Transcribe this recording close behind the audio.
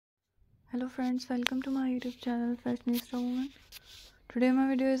Hello friends, welcome to my YouTube channel Fashionista Woman. Today my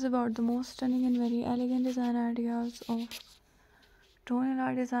video is about the most stunning and very elegant design ideas of tonal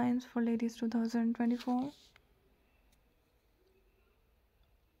art designs for ladies 2024.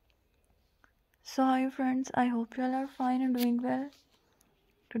 So hi friends, I hope you all are fine and doing well.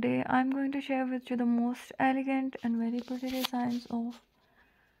 Today I'm going to share with you the most elegant and very pretty designs of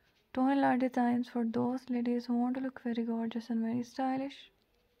tonal art designs for those ladies who want to look very gorgeous and very stylish.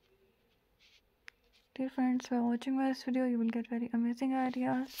 Dear friends, by watching this video you will get very amazing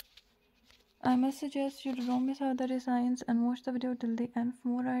ideas. I must suggest you to don't miss out the designs and watch the video till the end for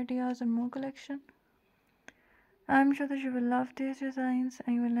more ideas and more collection. I'm sure that you will love these designs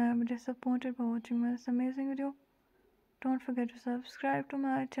and you will never be disappointed by watching this amazing video. Don't forget to subscribe to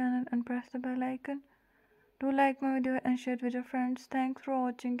my channel and press the bell icon. Do like my video and share it with your friends. Thanks for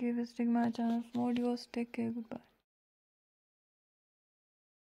watching. Keep visiting my channel for more videos. Take care. Goodbye.